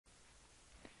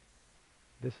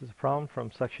This is a problem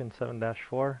from section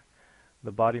 7-4.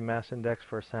 The body mass index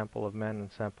for a sample of men and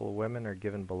sample of women are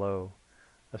given below.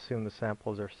 Assume the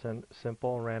samples are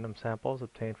simple random samples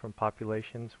obtained from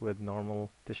populations with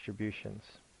normal distributions.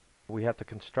 We have to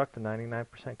construct a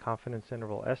 99% confidence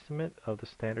interval estimate of the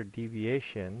standard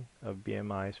deviation of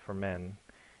BMIs for men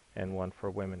and one for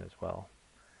women as well.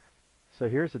 So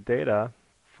here's the data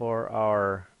for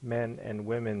our men and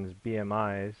women's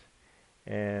BMIs,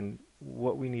 and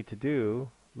what we need to do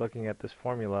looking at this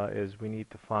formula is we need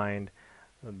to find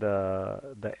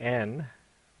the n,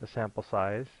 the sample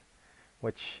size,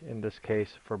 which in this case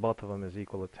for both of them is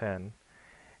equal to 10,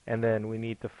 and then we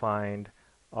need to find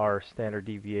our standard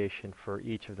deviation for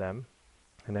each of them,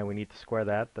 and then we need to square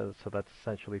that, so that's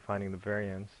essentially finding the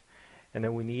variance, and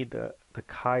then we need the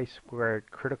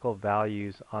chi-squared critical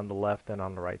values on the left and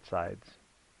on the right sides.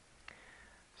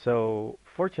 So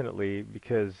fortunately,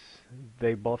 because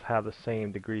they both have the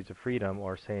same degrees of freedom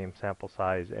or same sample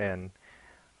size n,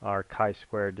 our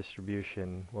chi-squared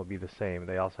distribution will be the same.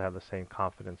 They also have the same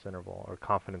confidence interval or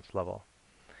confidence level.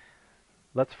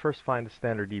 Let's first find the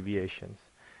standard deviations.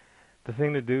 The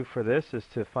thing to do for this is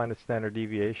to find the standard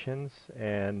deviations,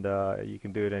 and you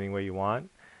can do it any way you want.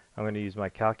 I'm going to use my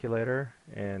calculator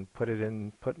and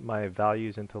put my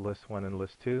values into list 1 and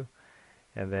list 2,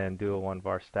 and then do a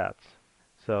 1-var stats.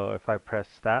 So if I press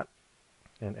stat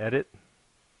and edit,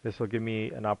 this will give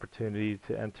me an opportunity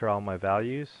to enter all my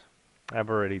values. I've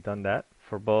already done that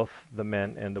for both the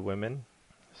men and the women.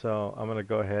 So I'm going to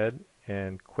go ahead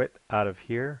and quit out of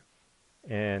here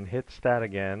and hit stat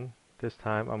again. This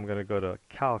time I'm going to go to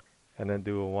calc and then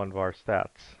do a 1-var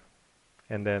stats.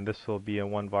 And then this will be a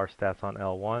 1-var stats on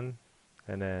L1,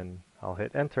 and then I'll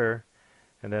hit enter,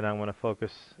 and then I'm going to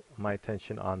focus my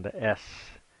attention on the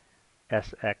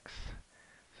SX.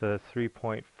 So that's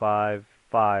 3.55,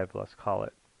 let's call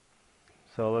it.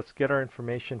 So let's get our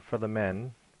information for the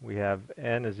men. We have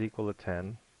n is equal to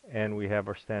 10, and we have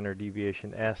our standard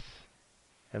deviation S,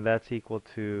 and that's equal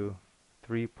to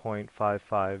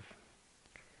 3.55.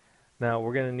 Now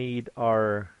we're going to need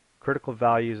our critical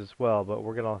values as well, but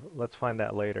let's find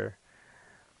that later.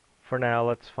 For now,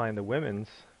 let's find the women's.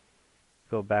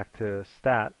 Go back to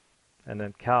stat, and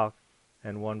then calc,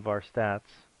 and 1-var stats.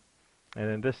 And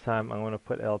then this time I'm going to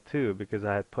put L2 because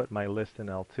I had put my list in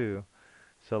L2.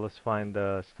 So let's find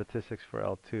the statistics for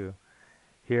L2.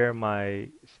 Here my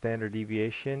standard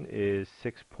deviation is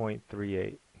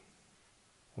 6.38.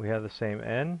 We have the same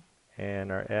n,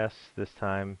 and our S this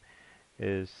time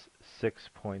is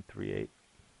 6.38.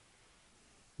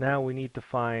 Now we need to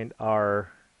find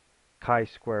our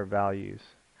chi-square values.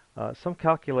 Some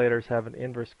calculators have an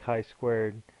inverse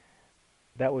chi-squared.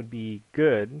 That would be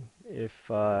good if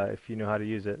you know how to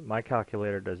use it. My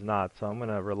calculator does not, so I'm going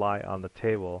to rely on the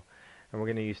table, and we're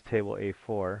going to use table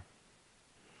A4.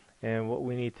 And what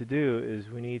we need to do is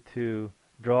we need to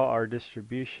draw our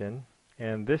distribution,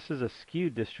 and this is a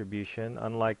skewed distribution,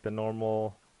 unlike the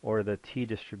normal or the t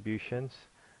distributions.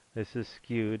 This is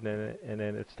skewed, and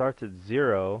then it starts at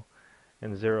 0,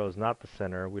 and 0 is not the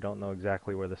center. We don't know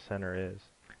exactly where the center is.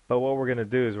 But what we're going to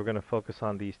do is we're going to focus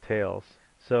on these tails.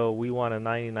 So we want a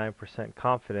 99%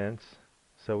 confidence,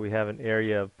 so we have an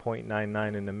area of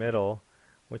 0.99 in the middle,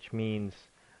 which means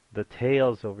the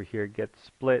tails over here get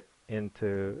split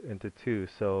into 2.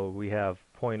 So we have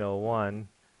 0.01,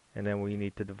 and then we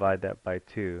need to divide that by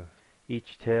 2.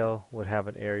 Each tail would have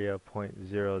an area of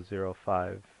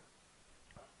 0.005.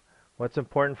 What's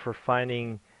important for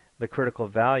finding the critical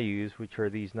values, which are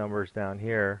these numbers down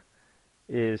here,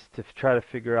 is to try to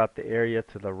figure out the area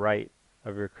to the right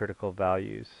of your critical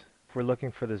values. If we're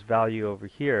looking for this value over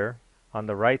here on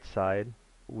the right side,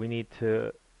 we need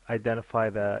to identify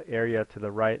the area to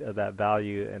the right of that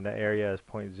value, and the area is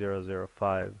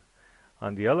 0.005.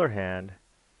 On the other hand,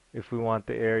 if we want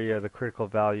the area, the critical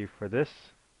value for this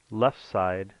left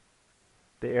side,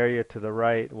 the area to the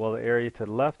right, well, the area to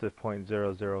the left is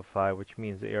 0.005, which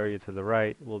means the area to the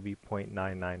right will be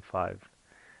 0.995.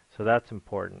 So that's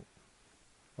important.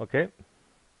 Okay.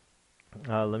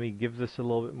 Let me give this a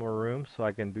little bit more room so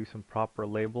I can do some proper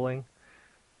labeling.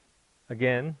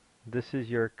 Again, this is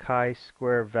your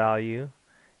chi-square value,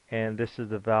 and this is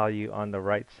the value on the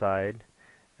right side,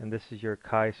 and this is your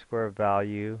chi-square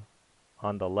value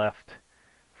on the left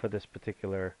for this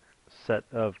particular set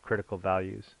of critical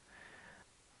values.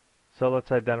 So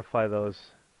let's identify those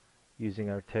using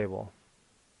our table.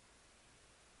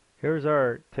 Here's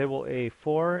our table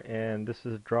A4, and this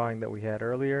is a drawing that we had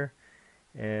earlier,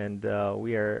 and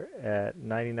we are at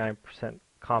 99%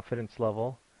 confidence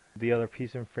level. The other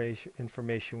piece of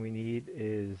information we need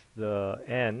is the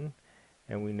n,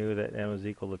 and we knew that n was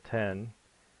equal to 10,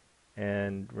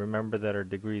 And remember that our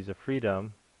degrees of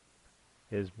freedom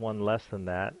is 1 less than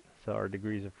that, so our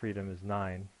degrees of freedom is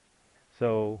 9.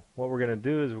 So what we're going to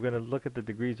do is we're going to look at the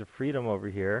degrees of freedom over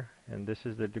here, and this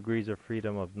is the degrees of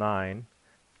freedom of 9.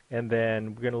 And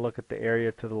then we're going to look at the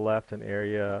area to the left and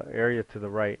area to the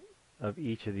right of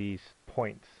each of these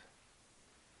points.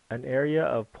 An area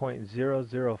of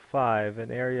 0.005, an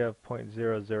area of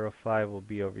 0.005 will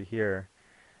be over here.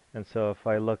 And so if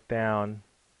I look down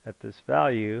at this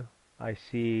value, I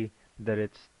see that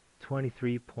it's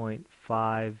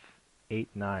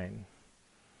 23.589.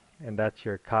 And that's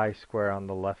your chi-square on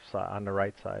the left side, on the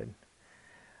right side.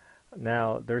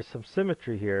 Now there's some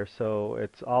symmetry here, so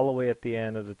it's all the way at the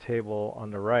end of the table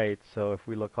on the right. So if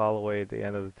we look all the way at the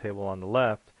end of the table on the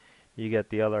left, you get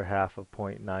the other half of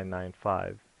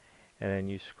 0.995. And then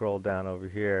you scroll down over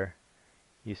here,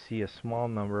 you see a small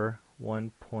number,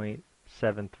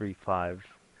 1.735.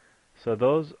 So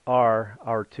those are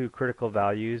our two critical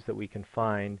values that we can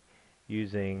find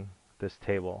using this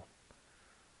table.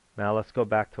 Now let's go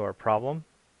back to our problem.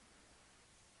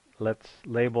 Let's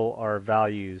label our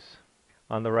values.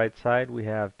 On the right side we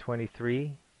have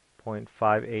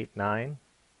 23.589,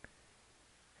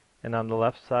 and on the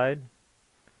left side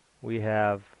we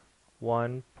have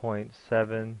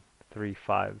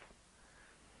 1.735.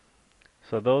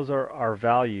 So those are our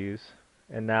values,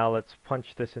 and now let's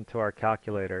punch this into our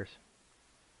calculators.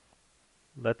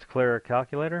 Let's clear our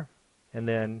calculator, and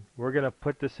then we're going to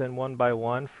put this in one by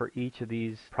one for each of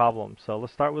these problems. So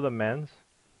let's start with amends.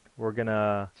 We're going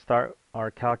to start our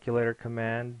calculator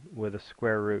command with a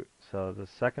square root. So the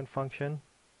second function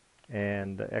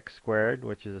and the x squared,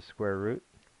 which is a square root.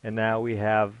 And now we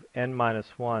have n minus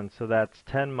 1, so that's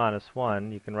 10 minus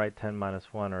 1. You can write 10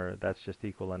 minus 1, or that's just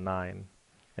equal to 9.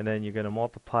 And then you're going to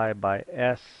multiply by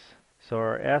s. So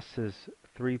our s is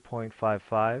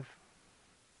 3.55.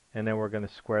 And then we're going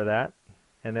to square that.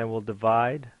 And then we'll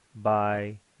divide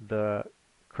by the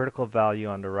critical value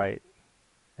on the right.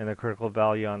 And the critical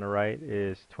value on the right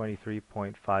is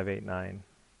 23.589.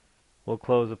 We'll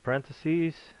close the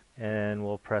parentheses and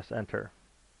we'll press enter.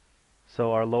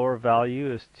 So our lower value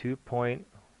is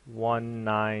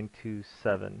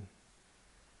 2.1927.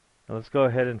 Now let's go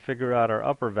ahead and figure out our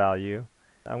upper value.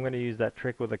 I'm going to use that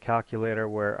trick with a calculator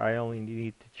where I only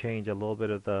need to change a little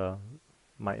bit of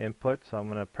my input. So I'm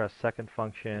going to press second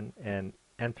function and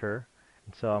enter.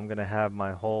 And so I'm going to have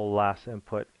my whole last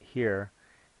input here.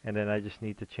 And then I just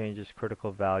need to change this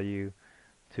critical value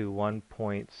to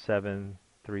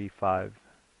 1.735.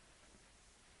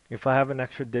 If I have an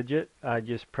extra digit, I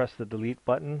just press the delete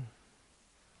button.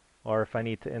 Or if I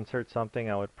need to insert something,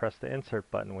 I would press the insert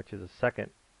button, which is a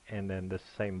second, and then this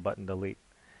same button, delete.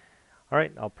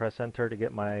 Alright, I'll press enter to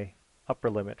get my upper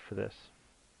limit for this.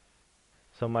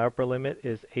 So my upper limit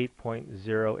is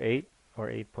 8.08 or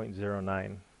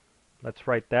 8.09. Let's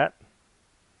write that.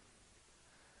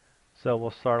 So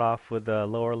we'll start off with the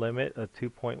lower limit of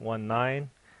 2.19.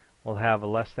 We'll have a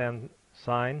less than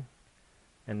sign,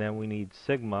 and then we need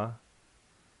sigma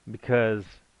because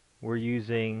we're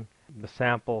using the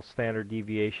sample standard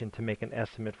deviation to make an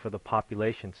estimate for the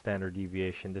population standard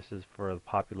deviation. This is for the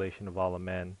population of all the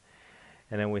men.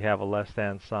 And then we have a less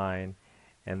than sign,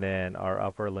 and then our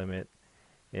upper limit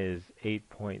is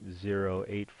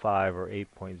 8.085 or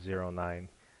 8.09.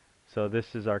 So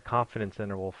this is our confidence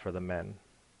interval for the men.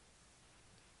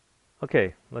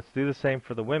 Okay, let's do the same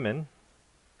for the women.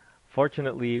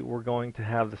 Fortunately, we're going to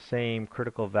have the same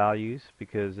critical values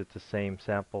because it's the same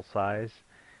sample size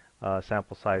of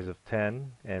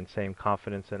 10, and same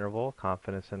confidence interval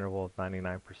of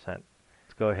 99%.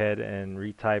 Let's go ahead and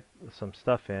retype some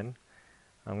stuff in.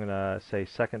 I'm going to say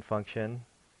second function,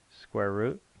 square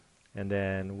root, and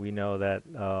then we know that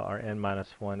our n minus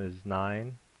 1 is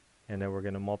 9, and then we're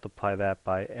going to multiply that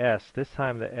by s. This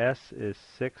time the s is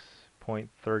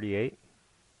 6.38,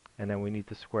 and then we need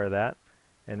to square that,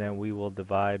 and then we will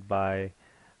divide by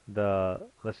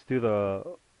let's do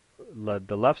the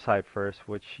left side first,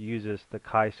 which uses the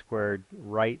chi-squared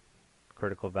right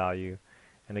critical value,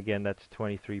 and again that's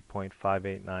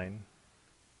 23.589.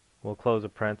 We'll close the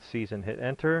parentheses and hit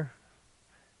enter,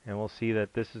 and we'll see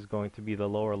that this is going to be the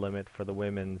lower limit for the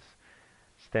women's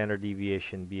standard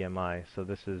deviation BMI. So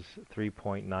this is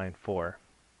 3.94.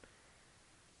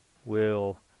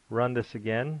 We'll run this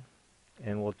again,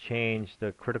 and we'll change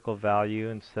the critical value.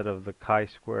 Instead of the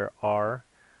chi-square R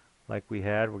like we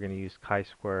had, we're going to use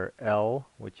chi-square L,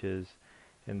 which is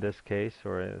in this case,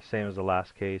 or same as the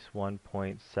last case,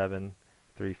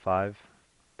 1.735.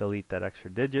 Delete that extra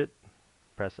digit,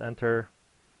 press enter,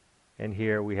 and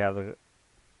here we have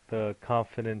the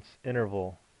confidence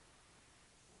interval.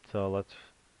 So let's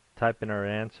type in our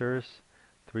answers,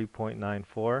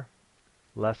 3.94,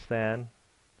 less than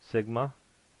sigma,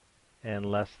 and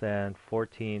less than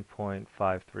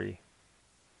 14.53.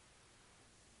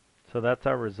 So that's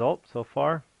our result so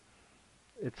far.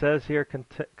 It says here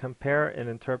compare and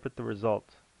interpret the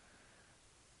results.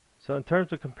 So in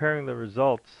terms of comparing the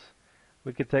results,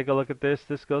 we could take a look at this.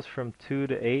 This goes from 2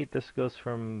 to 8. This goes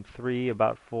from 3,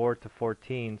 about 4 to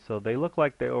 14. So they look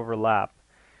like they overlap.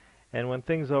 And when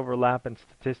things overlap in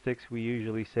statistics, we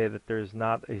usually say that there's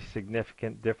not a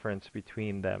significant difference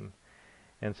between them.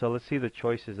 And so let's see the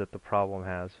choices that the problem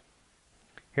has.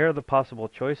 Here are the possible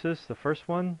choices. The first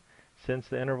one, since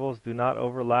the intervals do not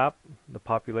overlap, the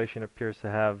population appears to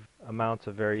have amounts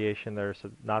of variation that are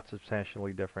not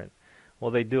substantially different.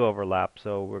 Well, they do overlap,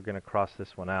 so we're going to cross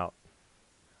this one out.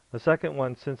 The second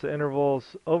one, since the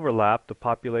intervals overlap, the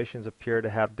populations appear to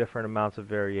have different amounts of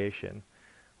variation.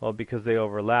 Well, because they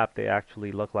overlap, they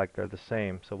actually look like they're the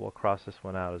same, so we'll cross this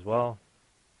one out as well.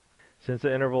 Since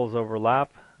the intervals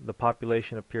overlap, the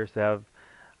population appears to have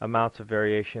amounts of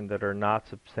variation that are not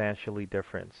substantially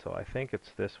different. So I think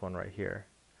it's this one right here.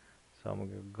 So I'm going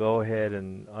to go ahead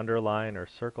and underline or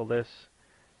circle this,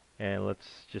 and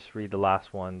let's just read the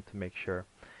last one to make sure.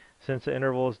 Since the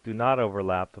intervals do not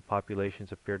overlap, the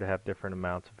populations appear to have different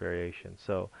amounts of variation.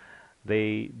 So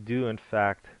they do in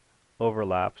fact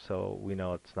overlap, so we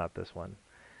know it's not this one.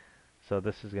 So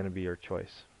this is going to be your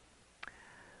choice.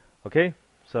 Okay,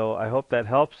 so I hope that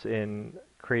helps in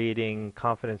creating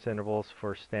confidence intervals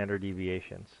for standard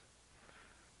deviations.